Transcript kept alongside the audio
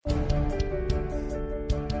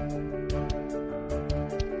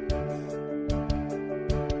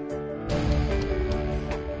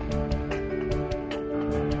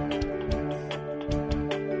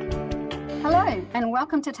and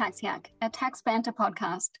welcome to Tax Yak, a tax banter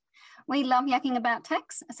podcast. We love yakking about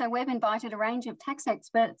tax, so we've invited a range of tax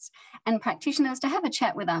experts and practitioners to have a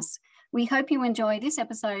chat with us. We hope you enjoy this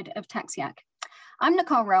episode of Tax Yak. I'm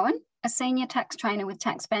Nicole Rowan, a senior tax trainer with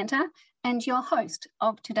Tax Banter and your host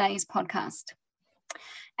of today's podcast.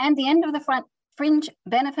 And the end of the Fringe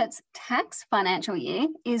Benefits tax financial year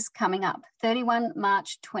is coming up, 31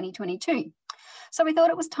 March 2022. So we thought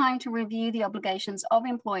it was time to review the obligations of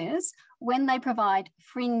employers when they provide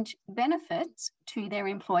fringe benefits to their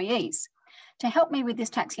employees. To help me with this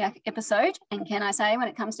Tax Yak episode, and can I say when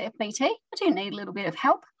it comes to FBT, I do need a little bit of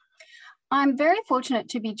help. I'm very fortunate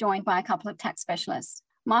to be joined by a couple of tax specialists,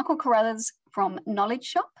 Michael Carruthers from Knowledge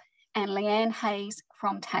Shop and Leanne Hayes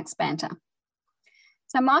from Tax Banter.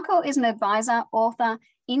 So Michael is an advisor, author,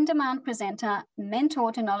 in-demand presenter,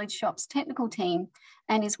 mentor to Knowledge Shop's technical team,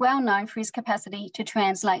 and is well known for his capacity to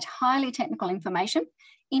translate highly technical information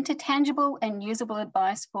into tangible and usable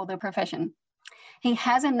advice for the profession. He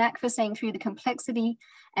has a knack for seeing through the complexity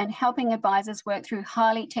and helping advisors work through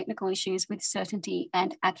highly technical issues with certainty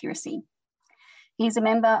and accuracy. He is a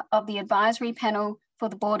member of the advisory panel for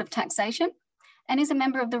the Board of Taxation and is a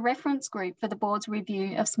member of the reference group for the board's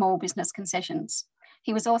review of small business concessions.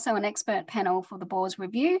 He was also an expert panel for the board's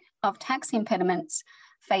review of tax impediments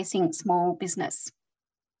facing small business.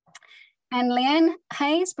 And Leanne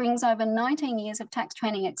Hayes brings over 19 years of tax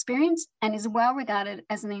training experience and is well regarded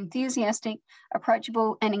as an enthusiastic,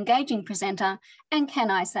 approachable and engaging presenter, and can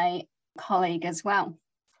I say, colleague as well.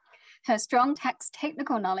 Her strong tax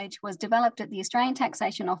technical knowledge was developed at the Australian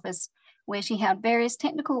Taxation Office, where she held various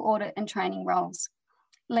technical audit and training roles.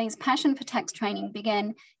 Lee's passion for tax training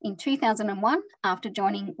began in 2001 after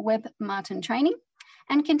joining Webb Martin Training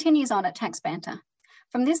and continues on at Tax Banter.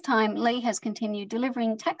 From this time, Lee has continued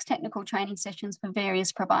delivering tax technical training sessions for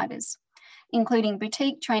various providers, including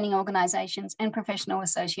boutique training organisations and professional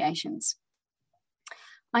associations.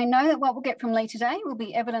 I know that what we'll get from Lee today will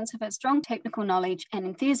be evidence of her strong technical knowledge and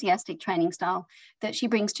enthusiastic training style that she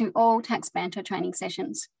brings to all Tax Banter training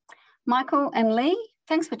sessions. Michael and Lee,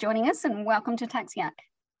 thanks for joining us and welcome to Tax Yak.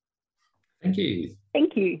 Thank you.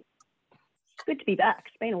 Thank you. Good to be back.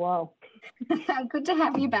 It's been a while. Good to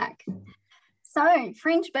have you back. So,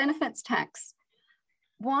 fringe benefits tax.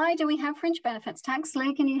 Why do we have fringe benefits tax?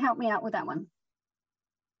 Lee, can you help me out with that one?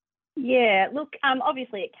 Yeah, look,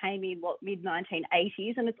 obviously it came in,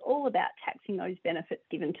 mid-1980s, and it's all about taxing those benefits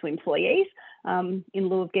given to employees. In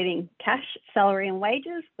lieu of getting cash, salary and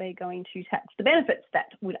wages, we're going to tax the benefits that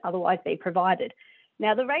would otherwise be provided.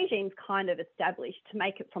 Now, the regime's kind of established to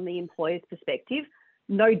make it from the employer's perspective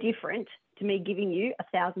no different to me giving you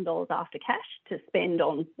 $1,000 after cash to spend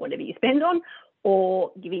on whatever you spend on,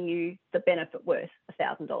 or giving you the benefit worth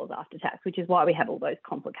 $1,000 after tax, which is why we have all those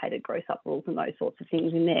complicated gross up rules and those sorts of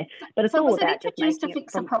things in there. But it's all about just making to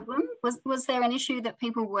fix a problem. Was there an issue that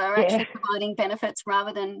people were actually providing benefits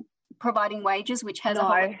rather than providing wages, which has a whole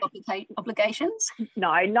lot of obligations?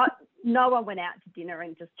 No one went out to dinner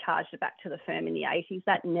and just charged it back to the firm in the 80s.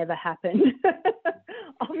 That never happened.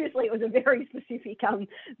 Obviously, it was a very specific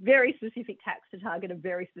tax to target a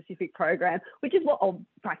very specific program, which is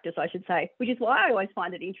which is why I always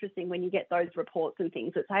find it interesting when you get those reports and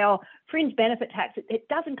things that say, oh, fringe benefit tax, it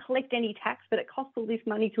doesn't collect any tax, but it costs all this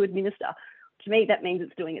money to administer. To me, that means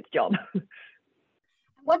it's doing its job.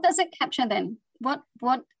 What does it capture then? What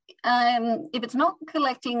if it's not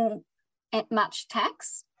collecting much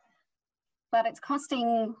tax, but it's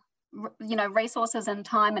costing, resources and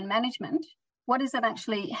time and management? What is it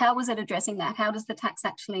actually? How is it addressing that? How does the tax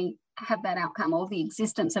actually have that outcome, or the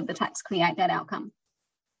existence of the tax create that outcome?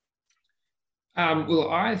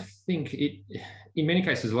 Well, I think in many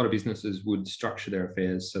cases, a lot of businesses would structure their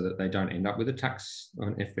affairs so that they don't end up with a tax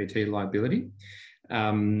on FBT liability.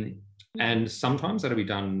 And sometimes that'll be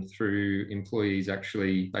done through employees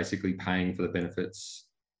actually basically paying for the benefits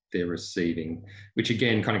they're receiving, which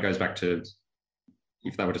again kind of goes back to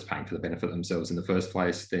if they were just paying for the benefit themselves in the first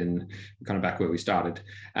place, then we're kind of back where we started.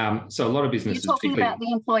 So a lot of businesses... You're talking about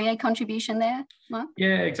the employee contribution there, Mark?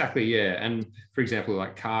 Yeah, exactly, yeah. And for example,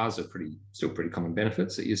 like cars are still pretty common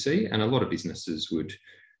benefits that you see, and a lot of businesses would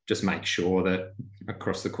just make sure that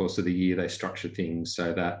across the course of the year they structure things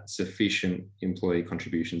so that sufficient employee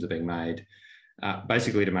contributions are being made,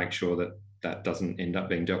 basically to make sure that that doesn't end up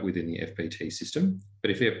being dealt with in the FBT system. But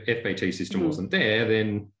if the FBT system wasn't there,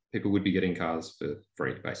 then people would be getting cars for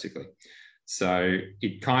free, basically. So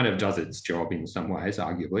it kind of does its job in some ways,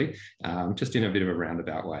 arguably, just in a bit of a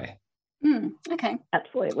roundabout way. Okay.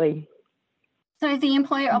 Absolutely. So the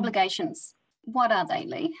employer obligations, what are they,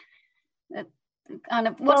 Lee?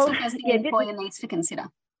 What's the first thing the employer needs to consider?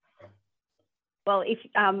 Well, if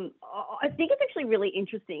I think it's actually really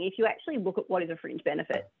interesting. If you actually look at what is a fringe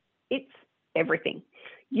benefit, it's everything.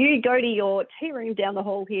 You go to your tea room down the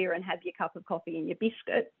hall here and have your cup of coffee and your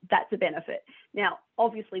biscuit, that's a benefit. Now,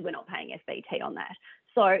 obviously, we're not paying FBT on that.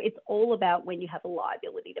 So it's all about when you have a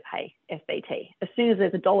liability to pay FBT. As soon as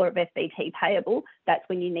there's $1 of FBT payable, that's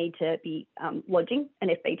when you need to be lodging an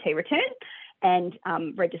FBT return and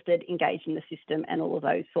registered, engaged in the system and all of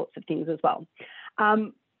those sorts of things as well.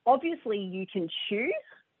 Obviously, you can choose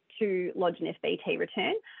to lodge an FBT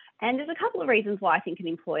return. And there's a couple of reasons why I think an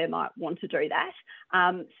employer might want to do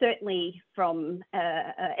that. Certainly from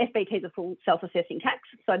FBT is a full self-assessing tax.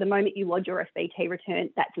 So the moment you lodge your FBT return,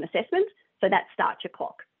 that's an assessment. So that starts your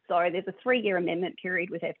clock. So there's a 3-year amendment period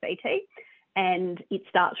with FBT and it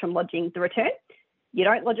starts from lodging the return. You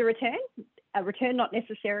don't lodge a return not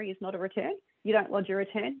necessary is not a return. You don't lodge a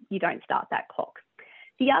return, you don't start that clock.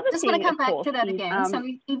 The other Just thing, want to come back to that is, again. So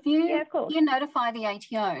if you notify the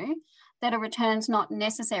ATO that a return's not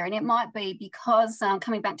necessary, and it might be because,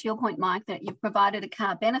 coming back to your point, Mike, that you've provided a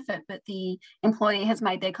car benefit, but the employee has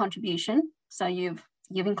made their contribution. So you've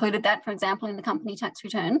included that, for example, in the company tax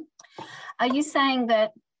return. Are you saying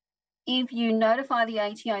that if you notify the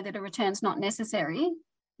ATO that a return's not necessary,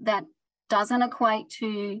 that doesn't equate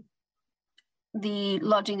to the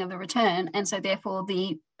lodging of the return, and so therefore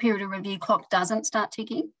the period of review clock doesn't start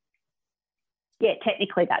ticking? Yeah,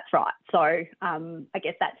 technically that's right. So I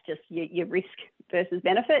guess that's just your risk versus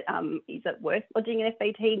benefit. Is it worth lodging an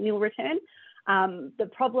FBT nil return? The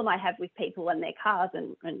problem I have with people and their cars,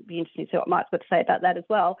 and be interesting to see what Mike's got to say about that as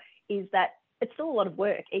well, is that it's still a lot of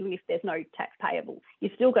work, even if there's no tax payable.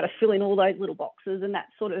 You've still got to fill in all those little boxes, and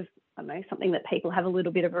that's sort of, I don't know, something that people have a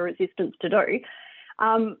little bit of a resistance to do.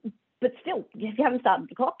 But still, if you haven't started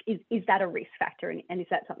the clock, is that a risk factor, and is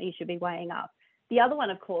that something you should be weighing up? The other one,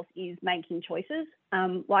 of course, is making choices.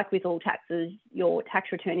 Like with all taxes, your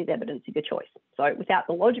tax return is evidence of your choice. So without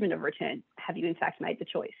the lodgement of return, have you in fact made the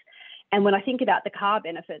choice? And when I think about the car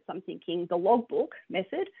benefits, I'm thinking the logbook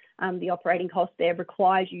method, the operating cost there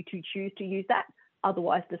requires you to choose to use that.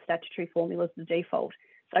 Otherwise, the statutory formula is the default.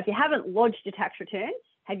 So if you haven't lodged a tax return,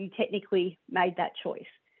 have you technically made that choice?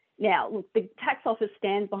 Now, look, the tax office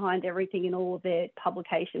stands behind everything in all of their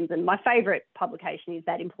publications. And my favourite publication is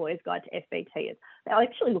that Employer's Guide to FBT. I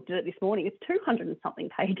actually looked at it this morning. It's 200 and something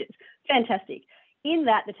pages. Fantastic. In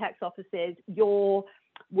that, the tax office says your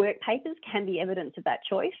work papers can be evidence of that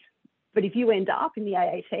choice. But if you end up in the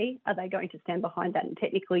AAT, are they going to stand behind that? And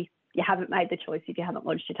technically, you haven't made the choice if you haven't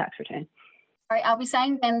lodged your tax return. Sorry, are we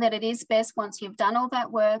saying then that it is best once you've done all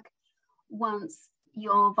that work, once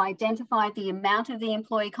you've identified the amount of the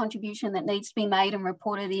employee contribution that needs to be made and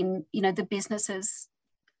reported in, the business's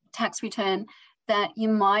tax return, that you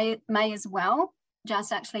may as well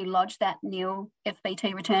just actually lodge that nil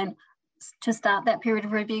FBT return to start that period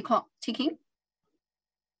of review clock ticking?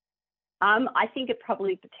 I think it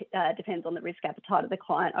probably depends on the risk appetite of the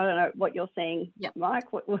client. I don't know what you're seeing, yep. Mike.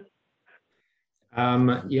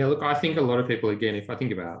 Yeah, look, I think a lot of people, again, if I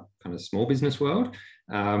think about kind of small business world,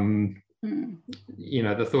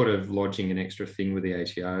 the thought of lodging an extra thing with the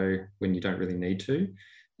ATO when you don't really need to,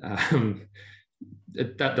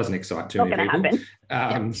 that doesn't excite too many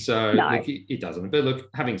people. So no. Look, it doesn't. But look,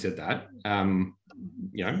 having said that,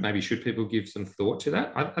 maybe should people give some thought to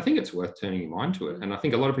that? I think it's worth turning your mind to it. And I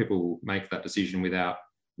think a lot of people make that decision without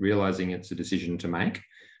realising it's a decision to make.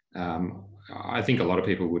 I think a lot of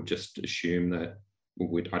people would just assume that,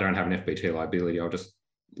 I don't have an FBT liability, I'll just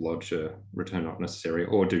lodge a return not necessary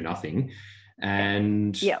or do nothing.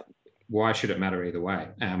 And why should it matter either way?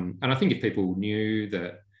 And I think if people knew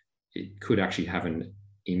that it could actually have an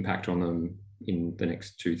impact on them in the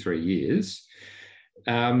next 2-3 years,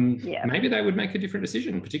 maybe they would make a different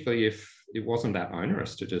decision, particularly if it wasn't that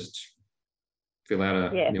onerous to just fill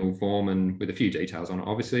out a nil form and with a few details on it,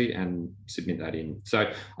 obviously, and submit that in.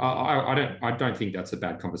 So I don't think that's a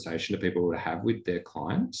bad conversation that people would have with their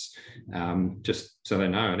clients, just so they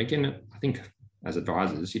know. And again, I think as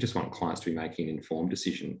advisors, you just want clients to be making an informed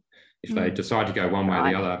decision. If they decide to go one way or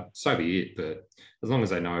the other, so be it. But as long as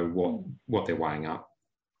they know what they're weighing up.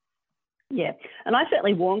 Yeah, and I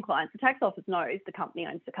certainly warn clients. The tax office knows the company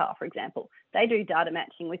owns the car, for example. They do data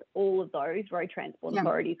matching with all of those road transport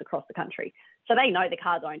authorities across the country. So they know the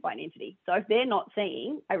car's owned by an entity. So if they're not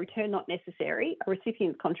seeing a return not necessary, a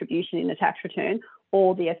recipient's contribution in the tax return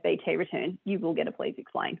or the FBT return, you will get a please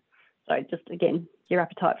explain. So just, again, your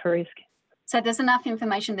appetite for risk. So there's enough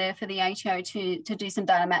information there for the ATO to do some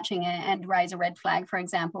data matching and raise a red flag, for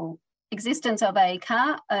example, existence of a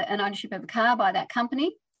car, an ownership of a car by that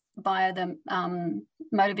company, via the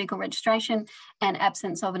motor vehicle registration, and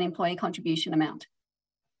absence of an employee contribution amount.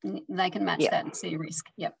 They can match that and see a risk.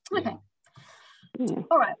 Yep. Okay. Yeah.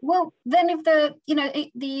 All right. Well, then if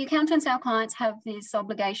the accountants, our clients, have this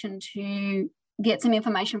obligation to get some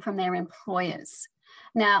information from their employers.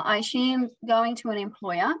 Now, I assume going to an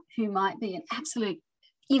employer who might be an absolute,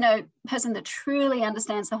 person that truly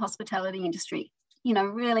understands the hospitality industry,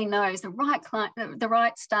 really knows the right client, the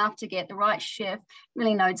right staff to get, the right chef,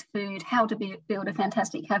 really knows food, how to build a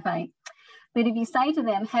fantastic cafe. But if you say to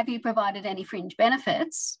them, have you provided any fringe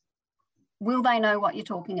benefits? Will they know what you're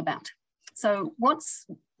talking about? So what's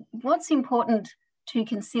important to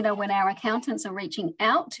consider when our accountants are reaching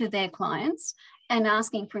out to their clients and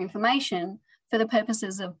asking for information for the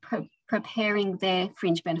purposes of preparing their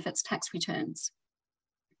fringe benefits tax returns?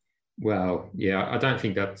 Well, yeah, I don't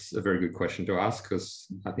think that's a very good question to ask, because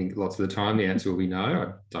I think lots of the time the answer will be no, I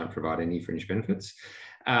don't provide any fringe benefits.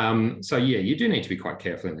 So yeah, you do need to be quite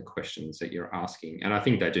careful in the questions that you're asking. And I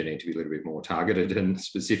think they do need to be a little bit more targeted and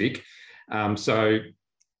specific. So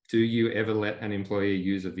do you ever let an employee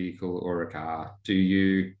use a vehicle or a car? Do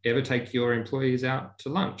you ever take your employees out to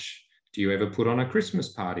lunch? Do you ever put on a Christmas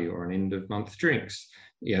party or an end of month drinks?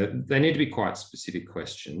 They need to be quite specific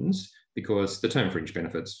questions, because the term fringe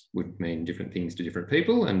benefits would mean different things to different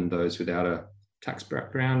people, and those without a tax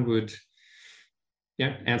background would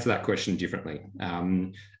answer that question differently.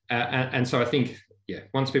 And so I think,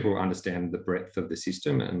 once people understand the breadth of the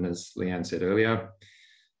system, and as Leanne said earlier,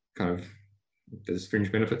 kind of there's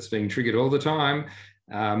fringe benefits being triggered all the time.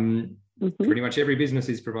 Pretty much every business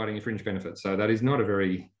is providing a fringe benefit. So that is not a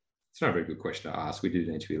very good question to ask. We do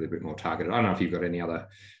need to be a little bit more targeted. I don't know if you've got any other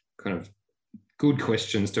kind of good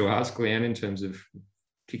questions to ask, Leanne, in terms of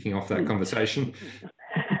kicking off that conversation.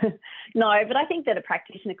 No, but I think that a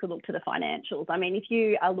practitioner could look to the financials. I mean, if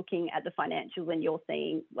you are looking at the financials and you're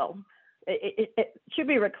seeing, well, it should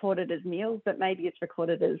be recorded as meals, but maybe it's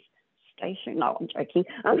recorded as station. No, I'm joking.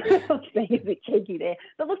 I was being a bit cheeky there.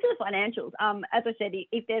 But look to the financials. As I said,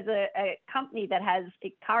 if there's a company that has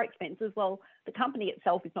car expenses, well, the company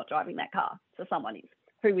itself is not driving that car, so someone is.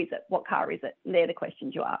 Who is it? What car is it? And they're the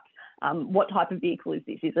questions you ask. What type of vehicle is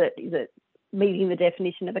this? Is it meeting the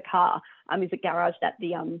definition of a car? Is it garaged at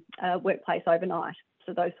the workplace overnight?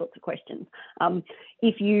 So those sorts of questions.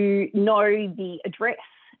 If you know the address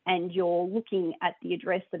and you're looking at the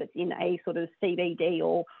address that it's in a sort of CBD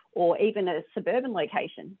or even a suburban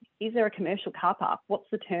location, is there a commercial car park? What's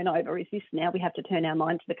the turnover? Is this now we have to turn our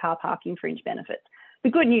mind to the car parking fringe benefits? The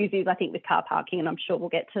good news is, I think with car parking, and I'm sure we'll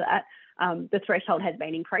get to that, the threshold has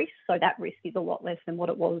been increased, so that risk is a lot less than what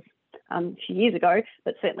it was a few years ago,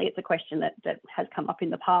 but certainly it's a question that has come up in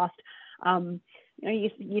the past.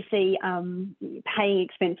 You see paying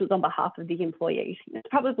expenses on behalf of the employees. It's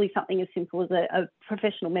probably something as simple as a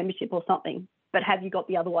professional membership or something, but have you got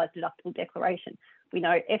the otherwise deductible declaration? We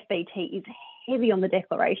know FBT is heavy on the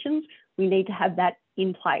declarations. We need to have that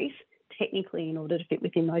in place technically in order to fit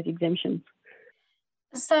within those exemptions.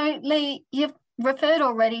 So, Lee, you've referred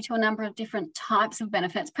already to a number of different types of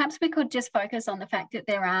benefits. Perhaps we could just focus on the fact that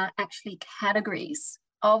there are actually categories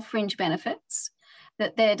of fringe benefits,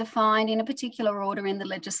 that they're defined in a particular order in the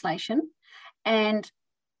legislation, and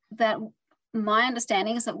that my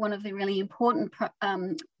understanding is that one of the really important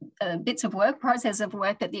process of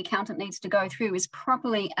work that the accountant needs to go through is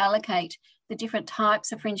properly allocate the different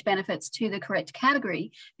types of fringe benefits to the correct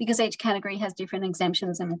category, because each category has different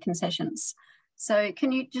exemptions and concessions. So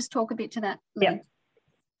can you just talk a bit to that, Lee?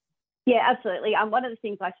 Yeah, absolutely. One of the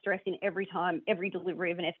things I stress in every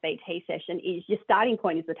delivery of an FBT session is your starting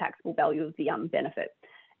point is the taxable value of the benefit.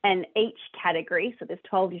 And each category, so there's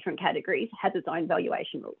 12 different categories, has its own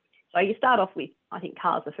valuation rules. So you start off with, I think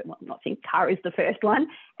car is the first one,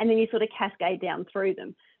 and then you sort of cascade down through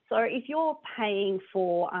them. So if you're paying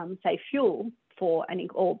for, say, fuel or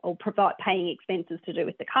paying expenses to do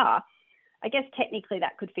with the car, I guess technically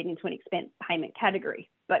that could fit into an expense payment category,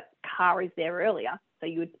 but car is there earlier. So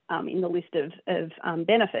you would, in the list of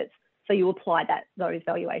benefits, so you apply those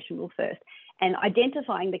valuation rules first. And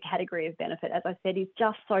identifying the category of benefit, as I said, is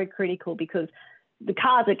just so critical, because the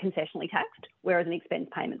cars are concessionally taxed, whereas an expense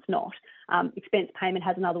payment's not. Expense payment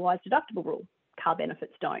has an otherwise deductible rule. Car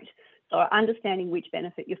benefits don't. So understanding which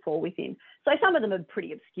benefit you fall within. So some of them are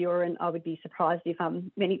pretty obscure, and I would be surprised if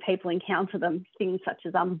many people encounter them, things such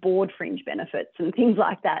as board fringe benefits and things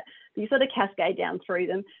like that. You sort of cascade down through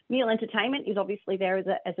them. Meal entertainment is obviously there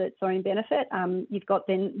as its own benefit. You've got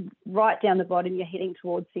then right down the bottom, you're heading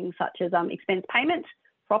towards things such as expense payment,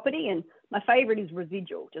 property, and my favourite is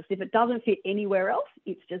residual. Just if it doesn't fit anywhere else,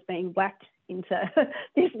 it's just being whacked into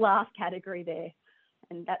this last category there.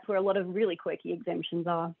 And that's where a lot of really quirky exemptions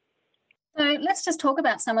are. So let's just talk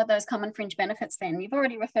about some of those common fringe benefits then. You've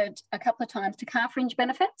already referred a couple of times to car fringe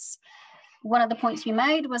benefits. One of the points you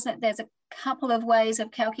made was that there's a couple of ways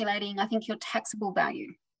of calculating, I think, your taxable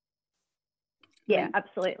value. Yeah,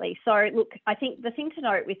 absolutely. So look, I think the thing to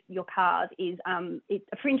note with your cars is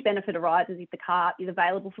a fringe benefit arises if the car is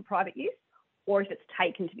available for private use or if it's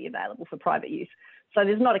taken to be available for private use. So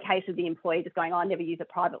there's not a case of the employee just going, oh, I never use it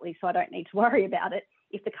privately, so I don't need to worry about it.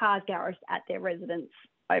 If the car's garaged at their residence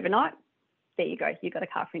overnight, there you go, you've got a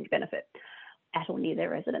car fringe benefit at or near their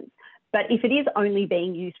residence. But if it is only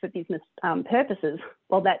being used for business purposes,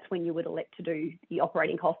 well, that's when you would elect to do the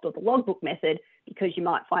operating cost or the logbook method, because you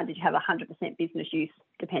might find that you have 100% business use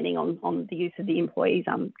depending on the use of the employee's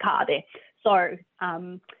car there. So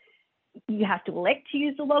you have to elect to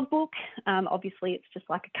use the logbook. Obviously, it's just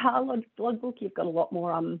like a car logbook. You've got a lot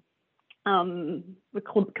more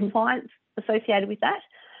compliance associated with that.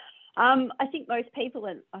 I think most people,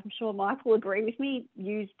 and I'm sure Mike will agree with me,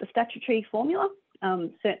 use the statutory formula.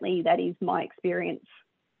 Certainly that is my experience,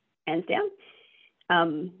 hands down.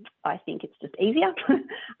 I think it's just easier.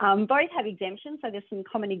 Both have exemptions, so there's some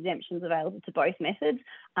common exemptions available to both methods,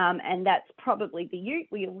 and that's probably the ute.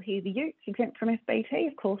 We'll hear the ute's exempt from FBT.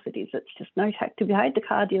 Of course it is. It's just no tax to be paid. The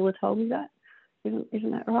car dealer told me that.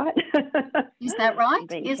 Isn't that right? Is that right?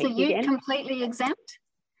 Is the ute completely exempt?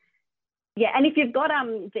 Yeah, and if you've got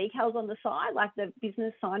decals on the side, like the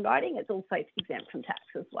business signwriting, it's also exempt from tax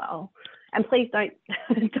as well. And please don't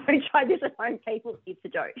try this at home, people. It's a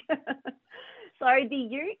joke. So the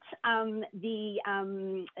ute,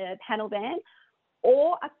 the panel van,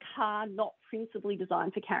 or a car not principally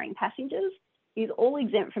designed for carrying passengers is all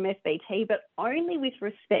exempt from FBT, but only with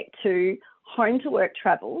respect to home to work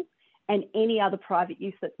travel and any other private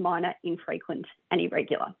use that's minor, infrequent, and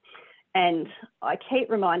irregular. And I keep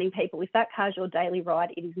reminding people, if that car's your daily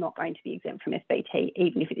ride, it is not going to be exempt from FBT,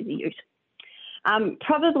 even if it is a ute.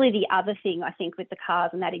 Probably the other thing I think with the cars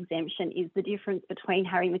and that exemption is the difference between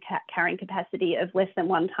having the carrying capacity of less than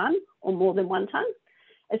 1 tonne or more than 1 tonne.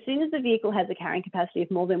 As soon as the vehicle has a carrying capacity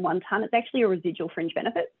of more than 1 tonne, it's actually a residual fringe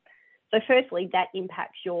benefit. So firstly, that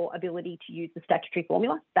impacts your ability to use the statutory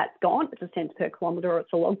formula. That's gone. It's a cents per kilometre or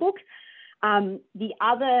it's a logbook. The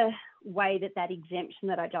other way that exemption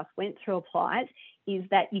that I just went through applies is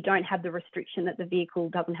that you don't have the restriction that the vehicle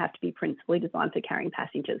doesn't have to be principally designed for carrying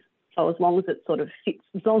passengers. So as long as it sort of fits,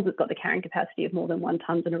 as long as it's got the carrying capacity of more than 1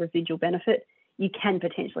 tonne and a residual benefit, you can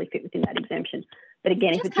potentially fit within that exemption. But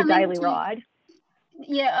again, if it's a daily ride.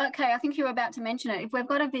 Yeah, okay, I think you were about to mention it. If we've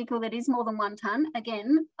got a vehicle that is more than 1 tonne,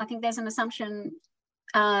 again, I think there's an assumption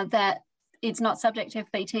that it's not subject to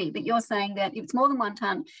FBT, but you're saying that if it's more than 1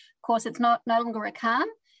 tonne, of course, it's no longer a car.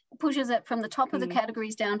 It pushes it from the top of the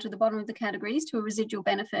categories down to the bottom of the categories to a residual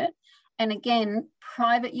benefit. And again,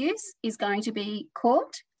 private use is going to be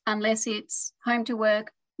caught unless it's home to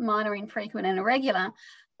work, minor, infrequent, and irregular.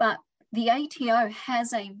 But the ATO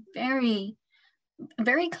has a very,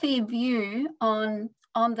 very clear view on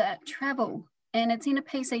that travel, and it's in a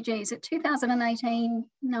PCG. Is it 2018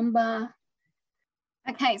 number?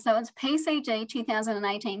 Okay, so it's PCG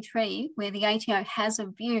 2018-3, where the ATO has a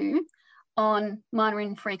view on minor,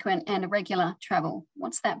 infrequent, and irregular travel.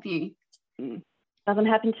 What's that view? Doesn't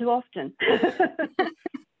happen too often.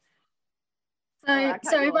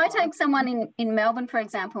 So if I take someone in Melbourne, for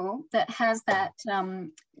example, that has that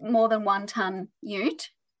more than 1 tonne ute,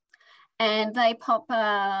 and they pop,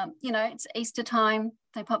 it's Easter time,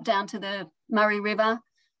 they pop down to the Murray River,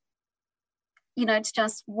 it's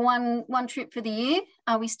just one trip for the year.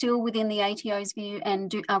 Are we still within the ATO's view,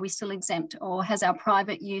 and are we still exempt, or has our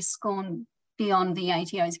private use gone beyond the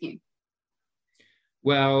ATO's view?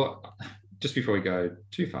 Well, just before we go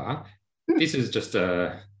too far, this is just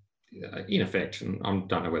in effect, and I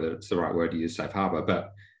don't know whether it's the right word to use, safe harbour,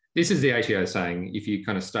 but this is the ATO saying if you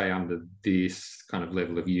kind of stay under this kind of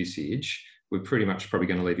level of usage, we're pretty much probably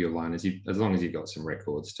going to leave you alone as long as you've got some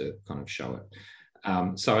records to kind of show it.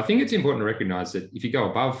 So I think it's important to recognise that if you go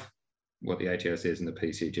above what the ATO says in the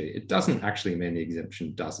PCG, it doesn't actually mean the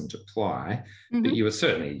exemption doesn't apply, but you are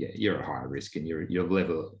certainly, you're at higher risk, and your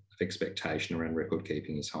level of expectation around record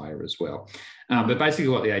keeping is higher as well. But basically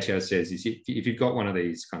what the ATO says is if you've got one of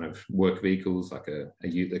these kind of work vehicles, like a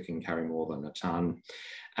ute that can carry more than 1 tonne,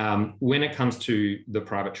 when it comes to the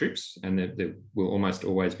private trips, and there will almost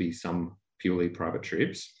always be some purely private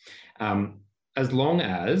trips, as long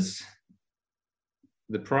as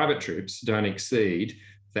the private trips don't exceed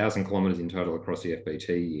 1,000 kilometres in total across the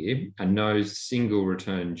FBT year, and no single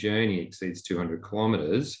return journey exceeds 200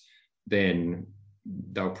 kilometres, then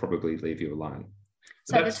they'll probably leave you alone.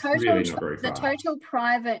 So really not very far. The total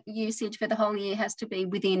private usage for the whole year has to be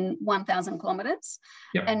within 1,000 kilometres,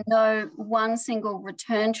 yep. and no one single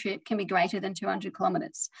return trip can be greater than 200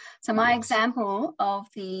 kilometres. So my example of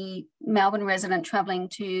the Melbourne resident travelling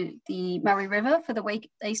to the Murray River for the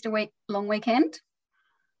Easter week long weekend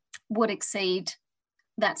would exceed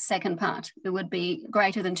that second part. It would be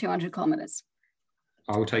greater than 200 kilometres.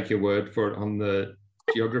 I will take your word for it on the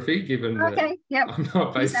geography, given that I'm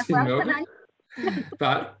not based in Melbourne.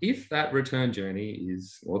 But if that return journey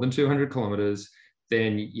is more than 200 kilometres,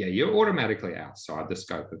 then you're automatically outside the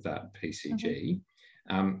scope of that PCG.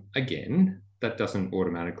 Again, that doesn't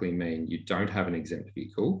automatically mean you don't have an exempt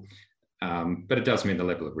vehicle, but it does mean the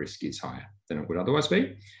level of risk is higher than it would otherwise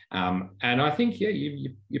be. And I think,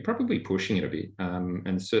 you're probably pushing it a bit.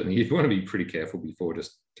 And certainly you'd want to be pretty careful before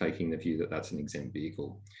just taking the view that that's an exempt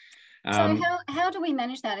vehicle. So how do we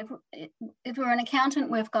manage that? If we're an accountant,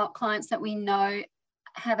 we've got clients that we know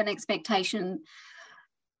have an expectation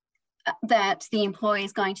that the employee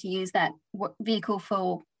is going to use that vehicle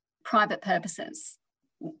for private purposes.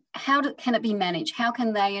 How can it be managed? How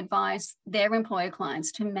can they advise their employer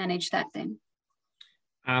clients to manage that then?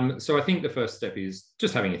 So I think the first step is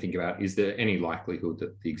just having a think about, is there any likelihood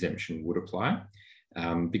that the exemption would apply?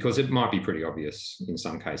 Because it might be pretty obvious in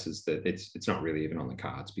some cases that it's not really even on the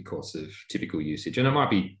cards because of typical usage. And it might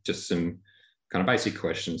be just some kind of basic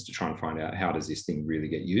questions to try and find out, how does this thing really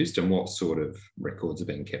get used and what sort of records are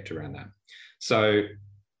being kept around that. So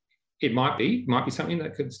it might be something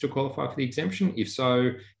that could still qualify for the exemption. If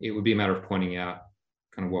so, it would be a matter of pointing out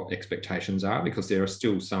kind of what expectations are, because there are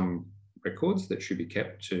still some records that should be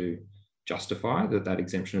kept to justify that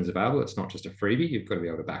exemption is available. It's not just a freebie. You've got to be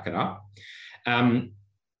able to back it up.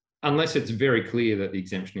 Unless it's very clear that the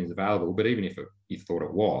exemption is available, but even if you thought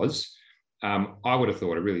it was, I would have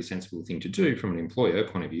thought a really sensible thing to do from an employer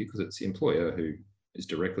point of view, because it's the employer who is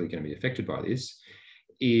directly going to be affected by this,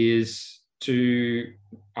 is to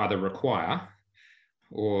either require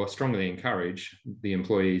or strongly encourage the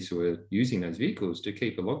employees who are using those vehicles to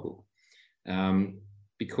keep a logbook.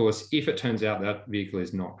 Because if it turns out that vehicle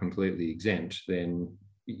is not completely exempt, then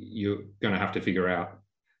you're going to have to figure out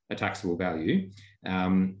a taxable value.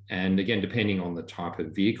 And again, depending on the type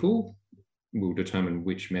of vehicle, will determine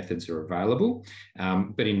which methods are available.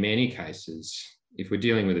 But in many cases, if we're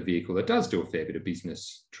dealing with a vehicle that does do a fair bit of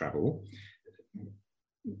business travel,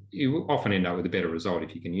 you will often end up with a better result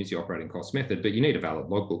if you can use the operating cost method, but you need a valid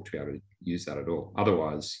logbook to be able to use that at all.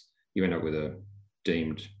 Otherwise, you end up with a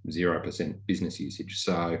deemed 0% business usage.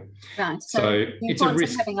 So it's a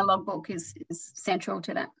risk. Having a logbook is central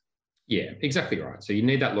to that. Yeah, exactly right. So you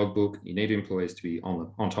need that logbook. You need employers to be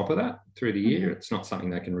on top of that through the year. It's not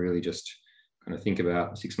something they can really just kind of think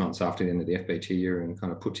about 6 months after the end of the FBT year and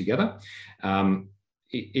kind of put together.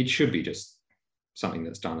 It should be just something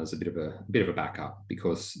that's done as a bit of a backup,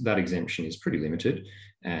 because that exemption is pretty limited.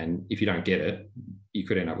 And if you don't get it, you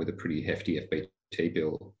could end up with a pretty hefty FBT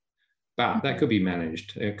bill. But that could be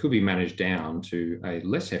managed. It could be managed down to a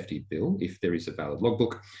less hefty bill if there is a valid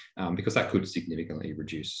logbook, because that could significantly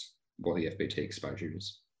reduce what the FBT exposure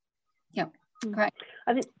is. Yep, great.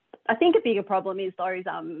 I think a bigger problem is those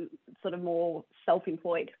sort of more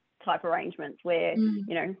self-employed type arrangements where,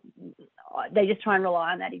 you know, they just try and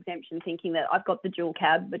rely on that exemption, thinking that I've got the dual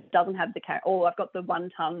cab but it doesn't have the cab, or I've got the 1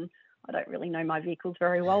 ton. I don't really know my vehicles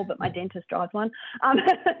very well, but my dentist drives one.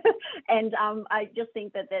 And I just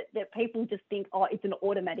think that people just think, oh, it's an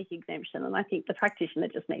automatic exemption. And I think the practitioner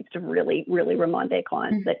just needs to really, really remind their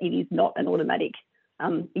clients that it is not an automatic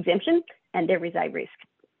exemption, and there is a risk.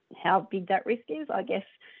 How big that risk is, I guess,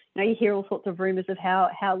 you know, you hear all sorts of rumours of how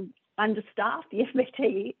understaffed the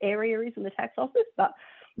FBT area is in the tax office, but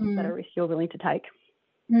is that a risk you're willing to take?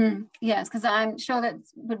 Yes, because I'm sure that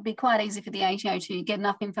would be quite easy for the ATO to get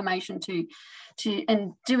enough information to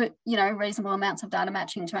and do it, you know, reasonable amounts of data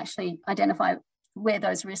matching to actually identify where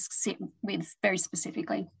those risks sit with very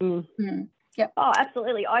specifically. Yep. Oh,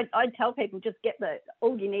 absolutely. I'd tell people just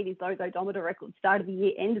all you need is those odometer records, start of the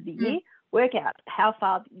year, end of the year, work out how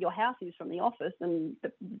far your house is from the office, and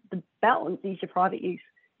the balance is your private use.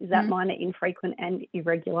 Is that minor, infrequent and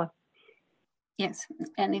irregular? Yes,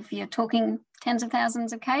 and if you're talking tens of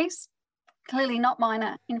thousands of Ks, clearly not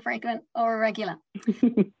minor, infrequent or irregular.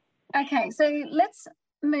 Okay, so let's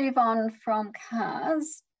move on from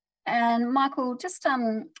cars. And Michael, just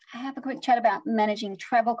have a quick chat about managing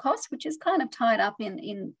travel costs, which is kind of tied up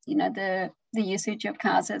in you know, the usage of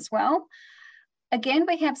cars as well. Again,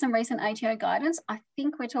 we have some recent ATO guidance. I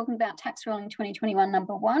think we're talking about tax ruling 2021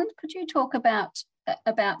 number 1. Could you talk about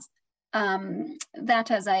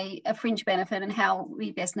that as a fringe benefit and how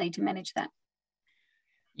we best need to manage that?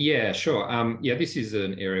 Yeah, sure. Yeah, this is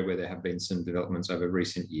an area where there have been some developments over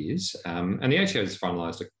recent years, and the ATO has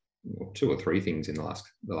finalised two or three things in the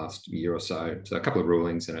last year or so. So a couple of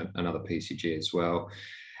rulings and another PCG as well.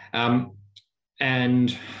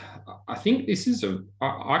 And I think this is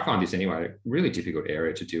I find this anyway, a really difficult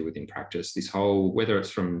area to deal with in practice. This whole, whether it's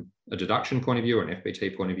from a deduction point of view or an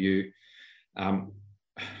FBT point of view,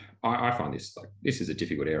 I find this is a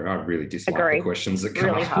difficult area. I really dislike the questions that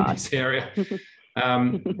come really up in this area.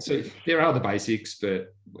 So there are the basics,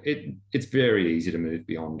 but it's very easy to move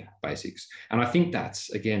beyond basics. And I think that's,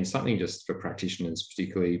 again, something just for practitioners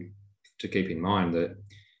particularly to keep in mind, that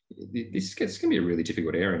this can be a really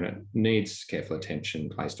difficult area and it needs careful attention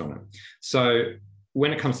placed on it. So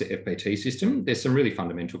when it comes to FBT system, there's some really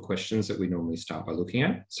fundamental questions that we normally start by looking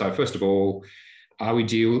at. So first of all, are we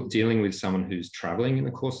dealing with someone who's traveling in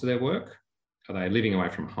the course of their work? Are they living away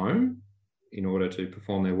from home in order to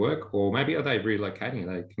perform their work? Or maybe are they relocating?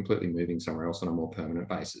 Are they completely moving somewhere else on a more permanent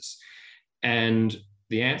basis? And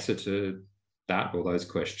the answer to that or those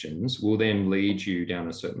questions will then lead you down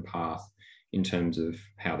a certain path in terms of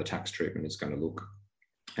how the tax treatment is going to look.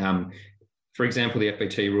 For example, the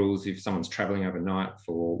FBT rules, if someone's traveling overnight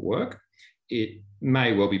for work, it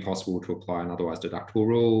may well be possible to apply an otherwise deductible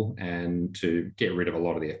rule and to get rid of a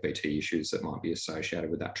lot of the FBT issues that might be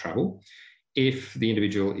associated with that travel. If the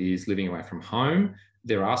individual is living away from home,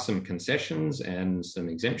 there are some concessions and some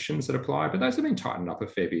exemptions that apply, but those have been tightened up a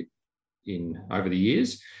fair bit over the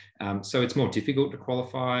years. So it's more difficult to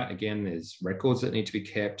qualify. Again, there's records that need to be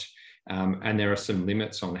kept, and there are some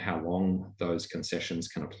limits on how long those concessions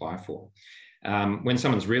can apply for. When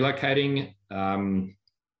someone's relocating,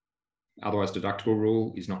 otherwise deductible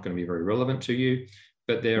rule is not going to be very relevant to you,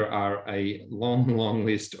 but there are a long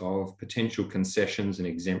list of potential concessions and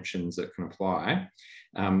exemptions that can apply,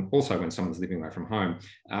 also when someone's living away from home.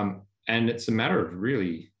 And it's a matter of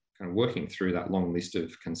really kind of working through that long list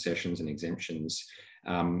of concessions and exemptions.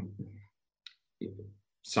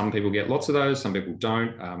 Some people get lots of those, some people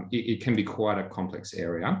don't. It can be quite a complex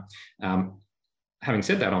area. Having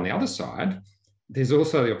said that, on the other side, there's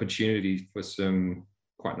also the opportunity for some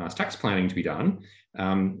quite nice tax planning to be done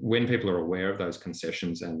when people are aware of those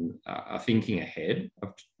concessions and are thinking ahead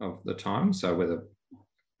of the time. So whether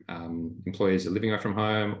employees are living away from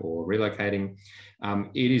home or relocating,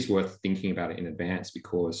 it is worth thinking about it in advance,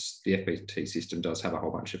 because the FBT system does have a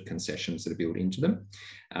whole bunch of concessions that are built into them.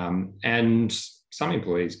 And some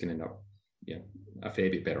employees can end up a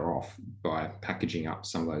fair bit better off by packaging up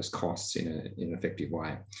some of those costs in an effective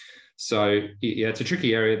way. So yeah, it's a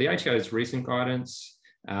tricky area. The ATO's recent guidance,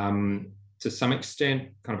 to some extent,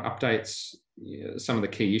 kind of updates some of the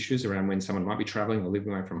key issues around when someone might be traveling or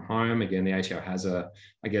living away from home. Again, the ATO has I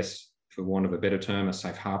guess, for want of a better term, a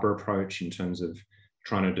safe harbour approach in terms of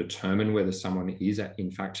trying to determine whether someone is in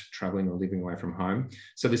fact traveling or living away from home.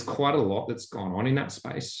 So there's quite a lot that's gone on in that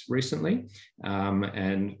space recently.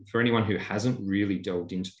 And for anyone who hasn't really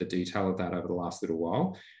delved into the detail of that over the last little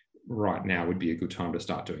while, right now would be a good time to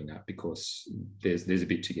start doing that, because there's a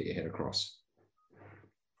bit to get your head across.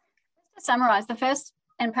 To summarise, the first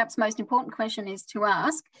and perhaps most important question is to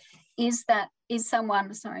ask, is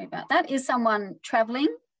someone travelling?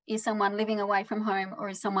 Is someone living away from home, or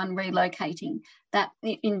is someone relocating? That,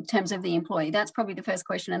 in terms of the employee, that's probably the first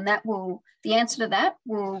question, and the answer to that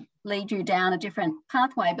will lead you down a different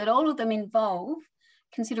pathway. But all of them involve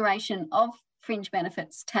consideration of fringe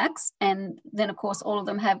benefits tax, and then of course all of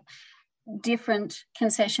them have different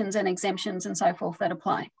concessions and exemptions and so forth that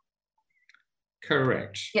apply.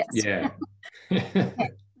 Correct. Yes. Yeah.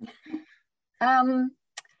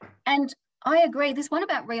 And I agree. This one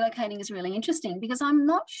about relocating is really interesting, because I'm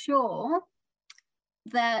not sure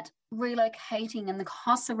that relocating and the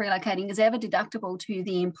costs of relocating is ever deductible to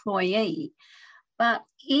the employee. But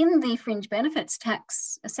in the Fringe Benefits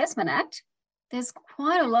Tax Assessment Act, there's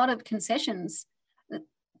quite a lot of concessions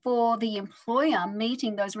for the employer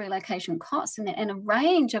meeting those relocation costs, and a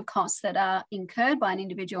range of costs that are incurred by an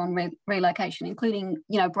individual on relocation, including,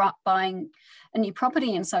 buying a new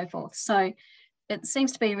property and so forth. So it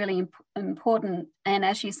seems to be really important, and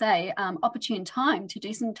as you say, opportune time to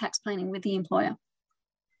do some tax planning with the employer.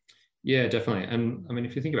 Yeah, definitely. And I mean,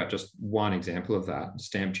 if you think about just one example of that,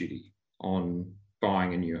 stamp duty on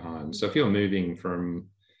buying a new home. So if you're moving from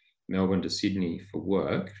Melbourne to Sydney for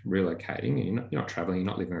work, relocating, you're not traveling, you're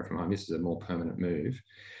not living away from home, this is a more permanent move,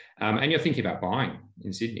 and you're thinking about buying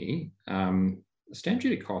in Sydney, the stamp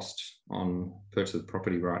duty cost on purchase of the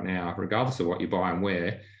property right now, regardless of what you buy and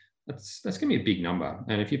where, that's going to be a big number.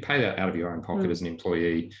 And if you pay that out of your own pocket as an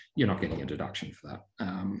employee, you're not getting a deduction for that.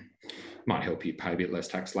 might help you pay a bit less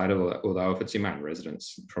tax later, although if it's your main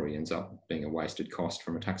residence, it probably ends up being a wasted cost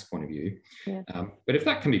from a tax point of view. Yeah. But if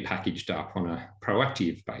that can be packaged up on a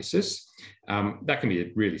proactive basis, that can be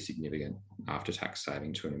a really significant after-tax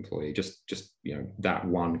saving to an employee. Just that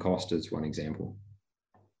one cost is one example.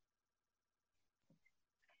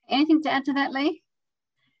 Anything to add to that, Lee?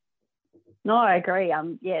 No, I agree.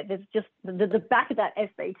 There's just the back of that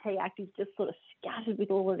FBT Act is just sort of scattered with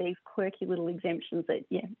all of these quirky little exemptions that,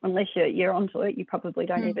 unless you're onto it, you probably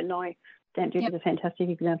don't even know. Stamp duty is a fantastic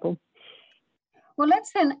example. Well,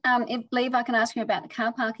 let's then, Lee, if I can ask you about the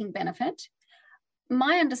car parking benefit.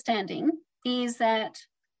 My understanding is that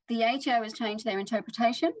the ATO has changed their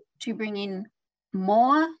interpretation to bring in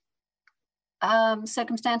more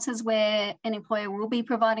circumstances where an employer will be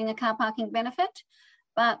providing a car parking benefit,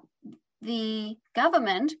 but the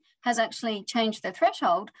government has actually changed the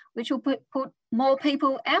threshold, which will put more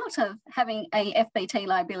people out of having a FBT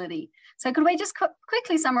liability. So could we just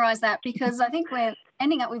quickly summarise that? Because I think we're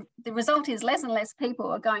ending up with, the result is less and less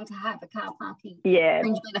people are going to have a car parking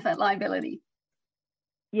fringe benefit liability.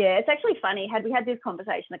 Yeah, it's actually funny. Had we had this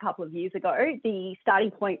conversation a couple of years ago, the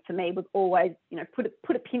starting point for me was always,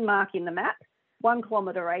 put a pin mark in the map. 1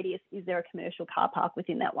 kilometre radius, is there a commercial car park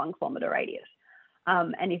within that 1 kilometre radius?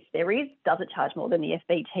 And if there is, does it charge more than the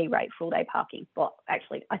FBT rate for all-day parking? Well,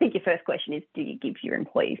 actually, I think your first question is, do you give your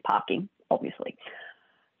employees parking? Obviously.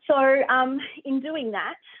 So in doing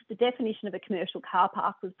that, the definition of a commercial car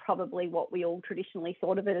park was probably what we all traditionally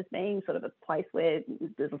thought of it as being, sort of a place where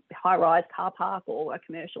there's a high-rise car park or a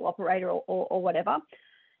commercial operator or whatever.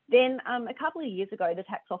 Then a couple of years ago, the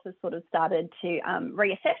tax office sort of started to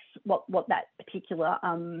reassess what that particular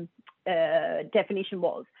definition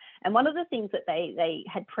was. And one of the things that they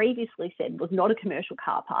had previously said was not a commercial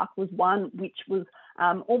car park, was one which was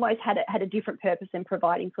almost had a different purpose in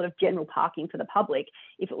providing sort of general parking for the public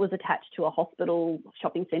if it was attached to a hospital,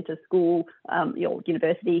 shopping centre, school, your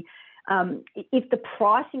university. If the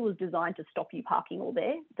pricing was designed to stop you parking all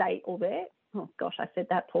day. Oh gosh, I said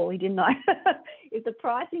that poorly, didn't I? If the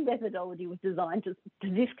pricing methodology was designed to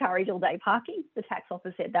discourage all-day parking, the tax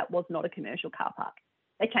office said that was not a commercial car park.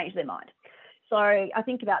 They changed their mind. So I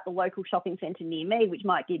think about the local shopping centre near me, which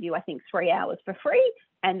might give you, I think, 3 hours for free.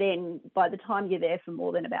 And then by the time you're there for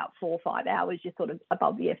more than about 4 or 5 hours, you're sort of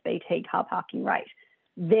above the FBT car parking rate.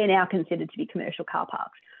 They're now considered to be commercial car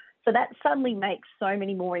parks. So that suddenly makes so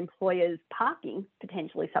many more employers parking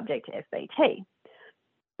potentially subject to FBT.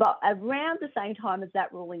 But around the same time as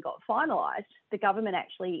that ruling got finalised, the government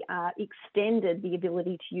actually extended the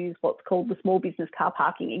ability to use what's called the small business car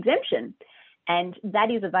parking exemption. And that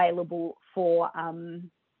is available for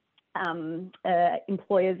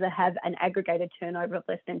employers that have an aggregated turnover of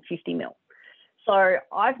less than 50 mil. So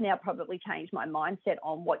I've now probably changed my mindset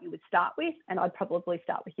on what you would start with, and I'd probably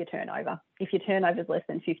start with your turnover. If your turnover is less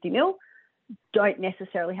than 50 mil, don't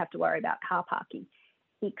necessarily have to worry about car parking,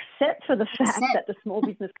 except for the fact that the small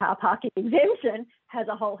business car parking exemption has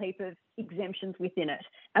a whole heap of exemptions within it.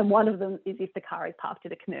 And one of them is if the car is parked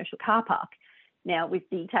at a commercial car park. Now, with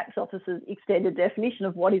the tax office's extended definition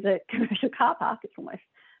of what is a commercial car park, it's almost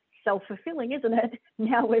self-fulfilling, isn't it?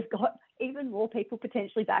 Now we've got even more people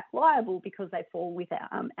potentially back liable because they fall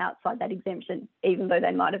outside that exemption, even though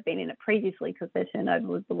they might have been in it previously because their turnover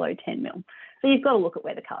was below 10 mil. So you've got to look at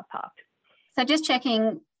where the car's parked. So just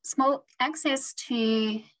checking, small access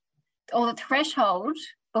to, or the threshold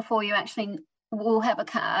before you actually will have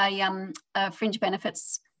a fringe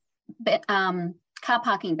benefits car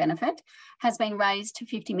parking benefit has been raised to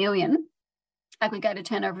 50 million, aggregated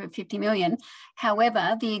turnover of 50 million.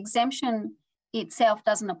 However, the exemption itself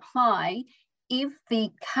doesn't apply if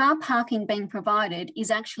the car parking being provided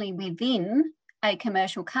is actually within a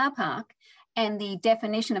commercial car park and the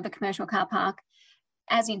definition of a commercial car park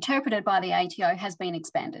as interpreted by the ATO has been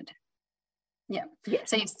expanded. Yeah.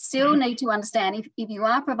 Yes. So you still need to understand if you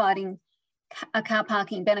are providing a car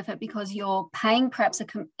parking benefit because you're paying perhaps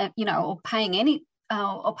or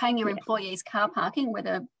paying your employees car parking,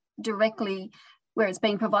 whether directly where it's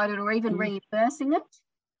being provided or even reimbursing it,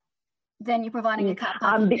 then you're providing a car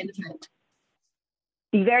parking benefit.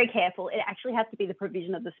 Be very careful. It actually has to be the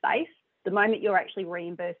provision of the space. The moment you're actually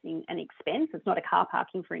reimbursing an expense, it's not a car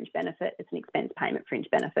parking fringe benefit, it's an expense payment fringe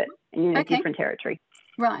benefit, and you're in a different territory.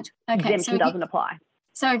 Right. Okay. Exemption doesn't apply.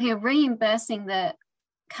 So if you're reimbursing the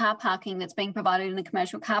car parking that's being provided in a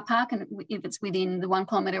commercial car park, and if it's within the 1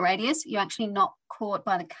 kilometre radius, you're actually not caught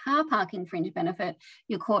by the car parking fringe benefit,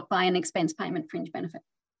 you're caught by an expense payment fringe benefit.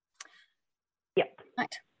 Yep.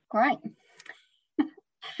 Right, great.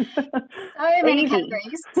 So many Easy.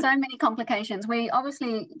 categories, so many complications. We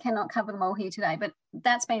obviously cannot cover them all here today, but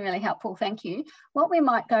that's been really helpful. Thank you. What we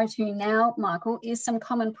might go to now, Michael, is some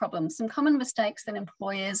common problems, some common mistakes that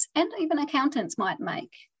employers and even accountants might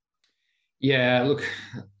make. Yeah, look,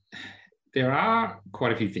 there are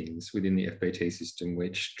quite a few things within the FBT system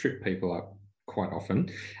which trip people up quite often.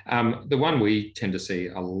 The one we tend to see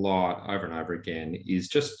a lot over and over again is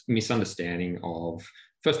just misunderstanding of,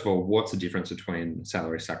 first of all, what's the difference between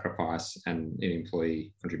salary sacrifice and an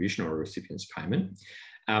employee contribution or a recipient's payment?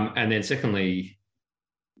 And then secondly,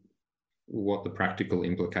 what the practical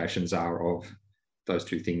implications are of those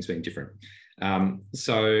two things being different.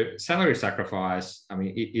 So salary sacrifice, I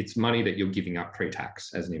mean, it's money that you're giving up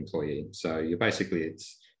pre-tax as an employee. So you're basically,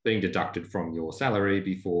 it's being deducted from your salary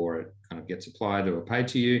before it kind of gets applied or paid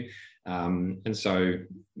to you. And so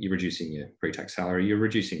you're reducing your pre-tax salary, you're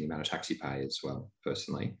reducing the amount of tax you pay as well,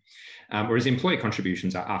 personally. Whereas employee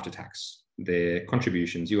contributions are after tax. They're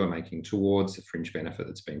contributions you are making towards the fringe benefit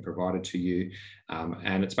that's being provided to you.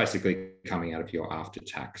 And it's basically coming out of your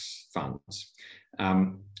after-tax funds.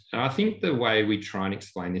 And I think the way we try and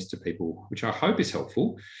explain this to people, which I hope is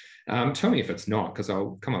helpful, tell me if it's not, because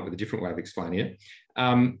I'll come up with a different way of explaining it.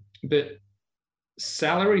 But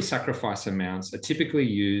salary sacrifice amounts are typically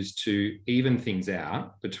used to even things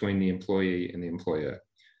out between the employee and the employer,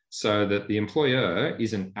 so that the employer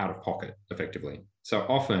isn't out of pocket effectively. So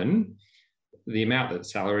often the amount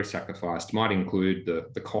that's salary sacrificed might include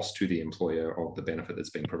the cost to the employer of the benefit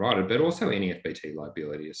that's being provided, but also any FBT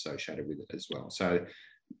liability associated with it as well. So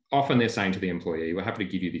often they're saying to the employee, we're happy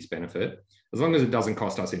to give you this benefit as long as it doesn't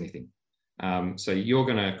cost us anything. So you're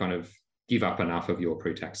going to kind of give up enough of your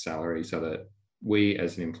pre-tax salary so that we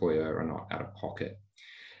as an employer are not out of pocket.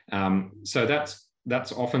 So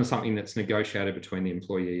that's often something that's negotiated between the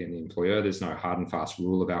employee and the employer. There's no hard and fast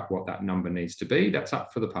rule about what that number needs to be. That's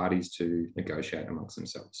up for the parties to negotiate amongst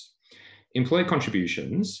themselves. Employee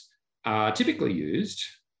contributions are typically used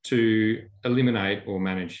to eliminate or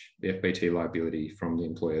manage the FBT liability from the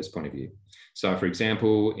employer's point of view. So for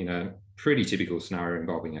example, in a pretty typical scenario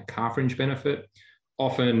involving a car fringe benefit,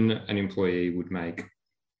 often an employee would make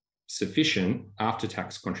sufficient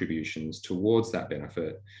after-tax contributions towards that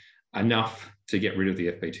benefit, enough to get rid of the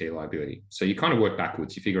FBT liability. So you kind of work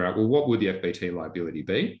backwards. You figure out, well, what would the FBT liability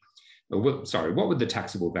be? Or what would the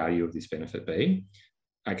taxable value of this benefit be?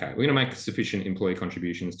 Okay, we're going to make sufficient employee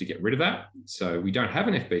contributions to get rid of that. So we don't have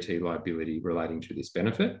an FBT liability relating to this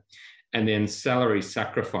benefit. And then salary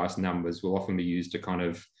sacrifice numbers will often be used to kind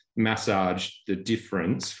of massage the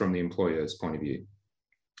difference from the employer's point of view.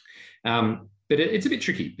 But it's a bit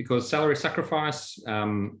tricky because salary sacrifice,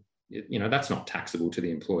 that's not taxable to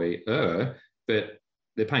the employer, but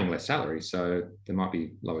they're paying less salary. So there might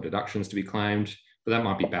be lower deductions to be claimed, but that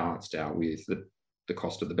might be balanced out with the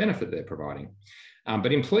cost of the benefit they're providing.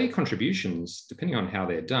 But employee contributions, depending on how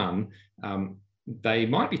they're done, they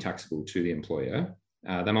might be taxable to the employer.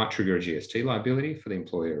 They might trigger a GST liability for the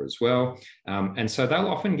employer as well. And so they'll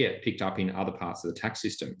often get picked up in other parts of the tax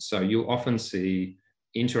system. So you'll often see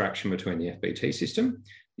interaction between the FBT system,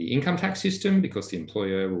 the income tax system, because the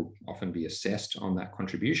employer will often be assessed on that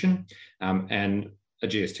contribution, and a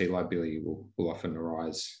GST liability will often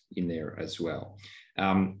arise in there as well.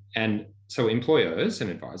 And so employers and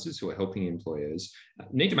advisors who are helping employers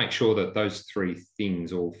need to make sure that those three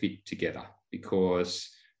things all fit together, because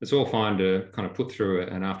it's all fine to kind of put through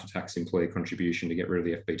an after-tax employee contribution to get rid of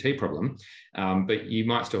the FBT problem, but you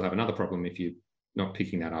might still have another problem if you're not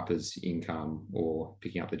picking that up as income or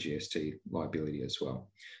picking up the GST liability as well.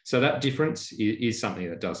 So that difference is something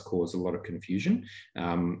that does cause a lot of confusion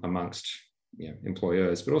amongst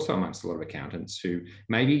employers, but also amongst a lot of accountants who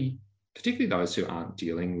maybe, particularly those who aren't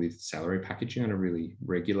dealing with salary packaging on a really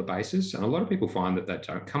regular basis. And a lot of people find that they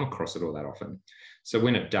don't come across it all that often. So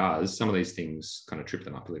when it does, some of these things kind of trip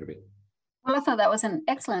them up a little bit. Well, I thought that was an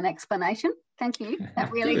excellent explanation. Thank you.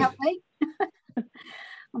 That really helped me.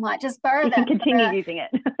 I might just borrow that. You can continue using it.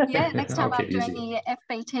 Yeah, next time I'm doing the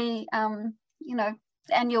FBT,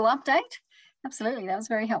 annual update. Absolutely, that was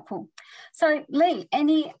very helpful. So, Lee,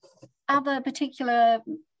 any other particular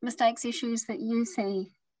mistakes, issues that you see?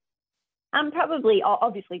 Probably,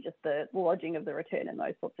 obviously, just the lodging of the return and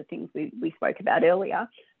those sorts of things we spoke about earlier.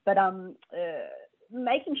 But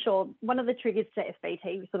making sure one of the triggers to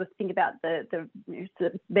FBT, we sort of think about the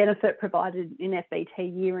benefit provided in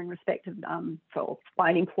FBT year in respect of by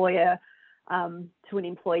an employer to an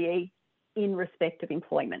employee in respect of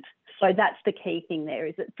employment. So that's the key thing there,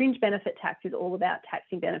 is that fringe benefit tax is all about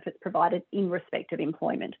taxing benefits provided in respect of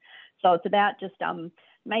employment. So it's about just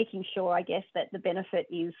making sure, I guess, that the benefit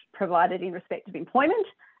is provided in respect of employment,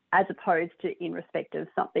 as opposed to in respect of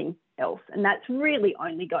something else. And that's really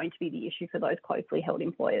only going to be the issue for those closely held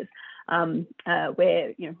employers,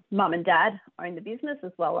 where mum and dad own the business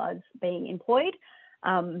as well as being employed.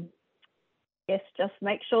 Yes, just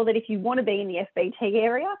make sure that if you want to be in the FBT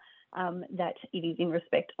area, that it is in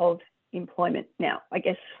respect of employment. Now, I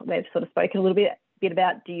guess we've sort of spoken a little bit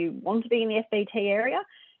about, do you want to be in the FBT area?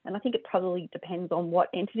 And I think it probably depends on what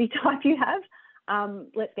entity type you have.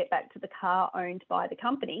 Let's get back to the car owned by the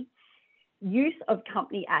company. Use of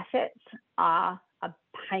company assets are a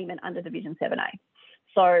payment under Division 7A.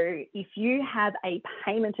 So if you have a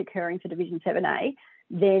payment occurring for Division 7A,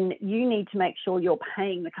 then you need to make sure you're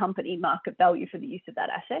paying the company market value for the use of that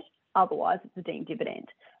asset. Otherwise, it's a deemed dividend.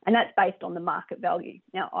 And that's based on the market value.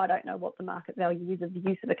 Now, I don't know what the market value is of the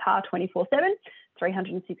use of a car 24/7,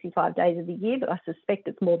 365 days of the year, but I suspect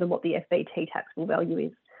it's more than what the FBT taxable value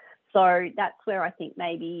is. So that's where I think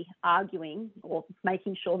maybe arguing or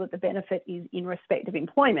making sure that the benefit is in respect of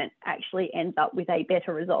employment actually ends up with a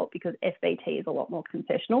better result, because FBT is a lot more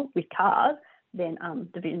concessional with cars than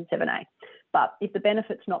Division 7A. But if the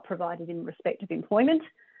benefit's not provided in respect of employment,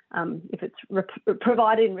 if it's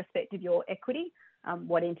provided in respect of your equity,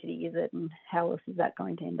 what entity is it and how else is that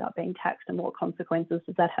going to end up being taxed, and what consequences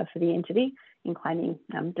does that have for the entity in claiming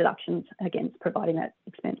deductions against providing that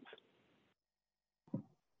expense?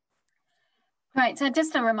 Right, so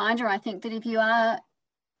just a reminder, I think, that if you are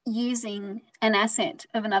using an asset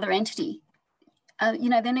of another entity,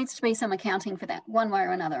 there needs to be some accounting for that one way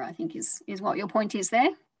or another, I think is what your point is there.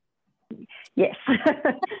 Yes,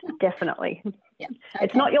 definitely. Yeah, okay.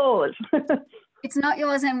 It's not yours. It's not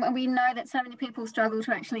yours, and we know that so many people struggle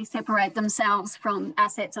to actually separate themselves from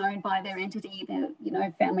assets owned by their entity,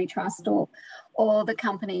 their family trust or the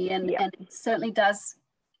company, and it certainly does.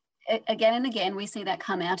 Again and again, we see that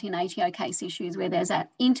come out in ATO case issues where there's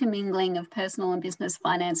that intermingling of personal and business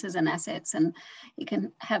finances and assets, and you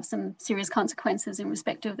can have some serious consequences in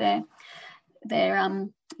respect of they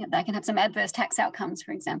can have some adverse tax outcomes,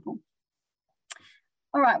 for example.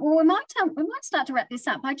 All right, well, we might start to wrap this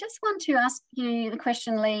up. I just want to ask you the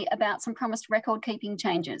question, Lee, about some promised record keeping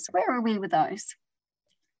changes. Where are we with those?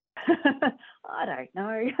 I don't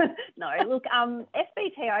know. No, look,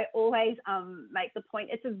 FBT, I always make the point,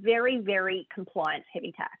 it's a very, very compliance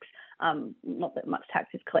heavy tax. Not that much tax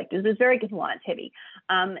is collected, it's very compliance heavy.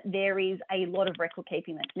 There is a lot of record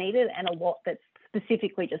keeping that's needed, and a lot that's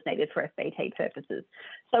specifically just needed for FBT purposes.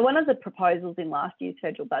 So one of the proposals in last year's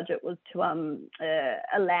federal budget was to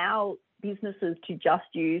allow businesses to just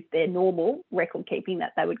use their normal record keeping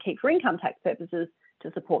that they would keep for income tax purposes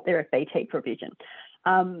to support their FBT provision.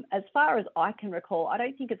 As far as I can recall, I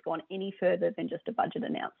don't think it's gone any further than just a budget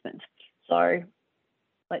announcement. So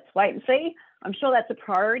let's wait and see. I'm sure that's a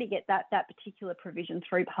priority, get that particular provision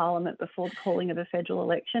through Parliament before the calling of a federal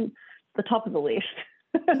election. It's the top of the list.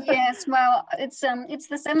 Yes, well, it's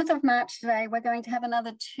the 7th of March today. We're going to have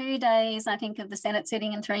another 2 days, I think, of the Senate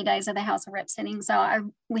sitting and 3 days of the House of Reps sitting.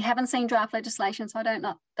 So we haven't seen draft legislation, so I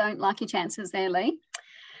don't like your chances there, Lee.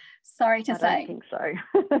 Sorry to say. I don't think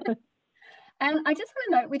so. And I just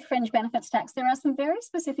want to note, with fringe benefits tax, there are some very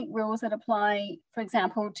specific rules that apply, for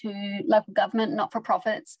example, to local government,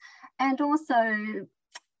 not-for-profits, and also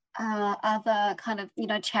other kind of,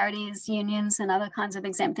 charities, unions, and other kinds of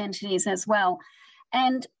exempt entities as well.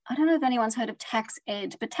 And I don't know if anyone's heard of Tax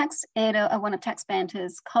Ed, but Tax Ed are one of Tax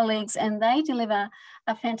Banter's colleagues, and they deliver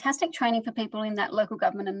a fantastic training for people in that local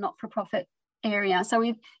government and not-for-profit area. So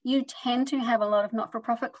if you tend to have a lot of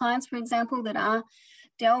not-for-profit clients, for example, that are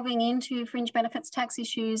delving into fringe benefits tax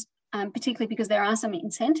issues, particularly because there are some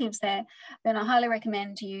incentives there, then I highly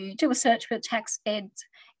recommend you do a search for Tax Ed's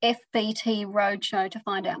FBT Roadshow to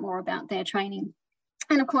find out more about their training.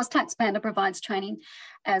 And of course, Tax Banter provides training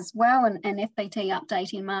as well, and an FBT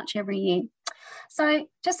update in March every year. So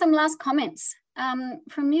just some last comments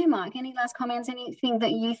from you, Mike. Any last comments, anything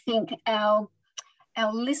that you think our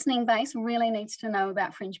listening base really needs to know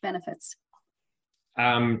about fringe benefits?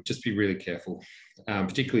 Just be really careful,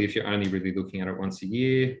 particularly if you're only really looking at it once a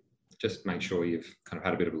year. Just make sure you've kind of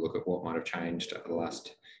had a bit of a look at what might have changed over the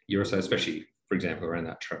last year or so, especially, for example, around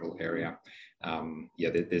that travel area.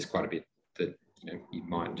 There's quite a bit that you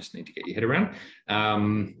might just need to get your head around.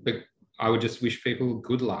 But I would just wish people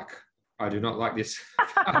good luck. I do not like this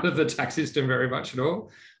part of the tax system very much at all.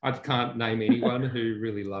 I can't name anyone who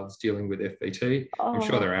really loves dealing with FBT. I'm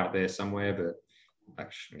sure they're out there somewhere, but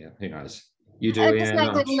actually, who knows? You do, Leanne.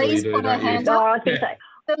 I'm sure you do, don't you? No, I think so.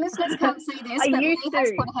 The listeners can't see this, but Lee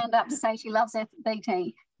has put a hand up to say she loves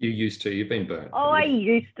FBT. You used to. You've been burnt. Oh, I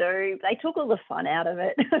used to. They took all the fun out of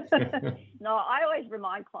it. No, I always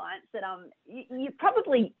remind clients that you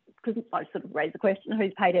probably because I sort of raised the question,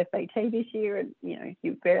 who's paid FBT this year? And, you know,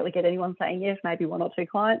 you barely get anyone saying yes, maybe one or two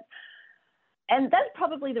clients. And that's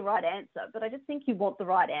probably the right answer, but I just think you want the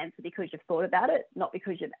right answer because you've thought about it, not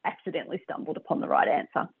because you've accidentally stumbled upon the right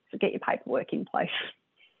answer. So get your paperwork in place.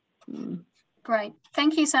 Great.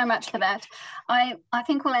 Thank you so much for that. I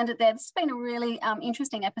think we'll end it there. This has been a really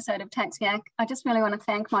interesting episode of Tax Yak. I just really want to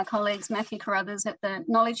thank my colleagues, Matthew Carruthers at the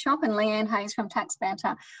Knowledge Shop and Leanne Hayes from Tax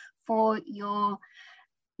Banter, for your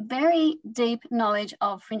very deep knowledge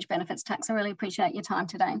of fringe benefits tax. I really appreciate your time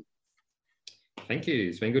today. Thank you.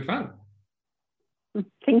 It's been good fun.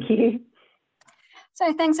 Thank you.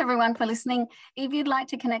 So thanks everyone for listening. If you'd like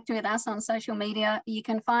to connect with us on social media, you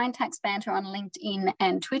can find Tax Banter on LinkedIn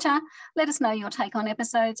and Twitter. Let us know your take on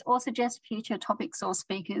episodes or suggest future topics or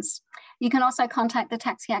speakers. You can also contact the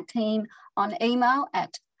Tax Yak team on email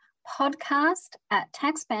at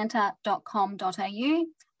podcast@taxbanter.com.au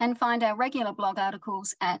and find our regular blog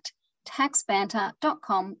articles at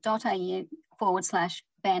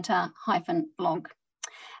taxbanter.com.au/banter-blog.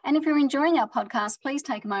 And if you're enjoying our podcast, please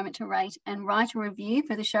take a moment to rate and write a review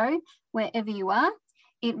for the show wherever you are.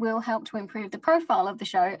 It will help to improve the profile of the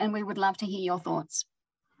show, and we would love to hear your thoughts.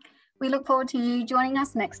 We look forward to you joining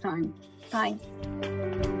us next time. Bye.